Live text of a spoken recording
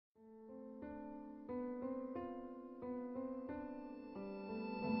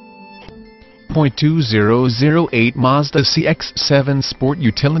2.2008 Mazda CX-7 Sport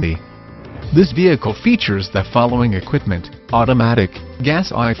Utility. This vehicle features the following equipment: automatic,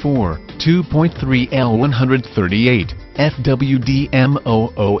 gas I4, 2.3 L138,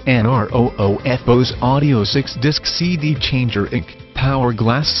 FWD-MOONROOF Bose Audio 6-disc CD changer Inc., power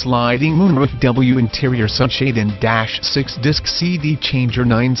glass sliding moonroof W interior sunshade and dash 6-disc CD changer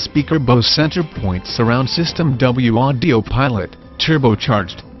 9-speaker Bose Centerpoint surround system W audio pilot,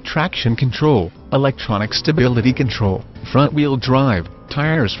 turbocharged, traction control, electronic stability control, front-wheel drive,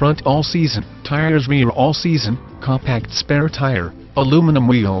 tires front all-season, tires rear all-season, compact spare tire, aluminum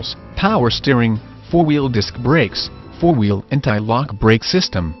wheels, power steering, 4-wheel disc brakes, 4-wheel anti-lock brake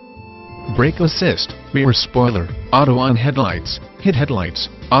system, brake assist, rear spoiler, auto-on headlights, HID headlights,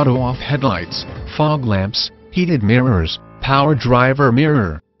 auto-off headlights, fog lamps, heated mirrors, power driver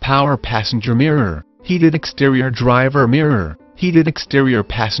mirror, power passenger mirror, heated exterior driver mirror, heated exterior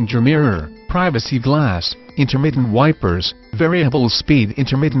passenger mirror, privacy glass, intermittent wipers, variable speed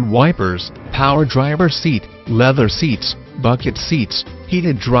intermittent wipers, power driver seat, leather seats, bucket seats,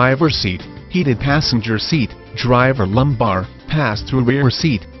 heated driver seat, heated passenger seat, driver lumbar, pass-through rear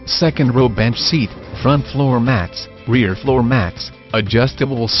seat, second row bench seat, front floor mats, rear floor mats,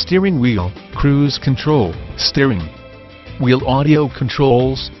 adjustable steering wheel, cruise control, steering wheel audio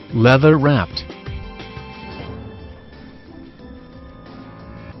controls, leather wrapped.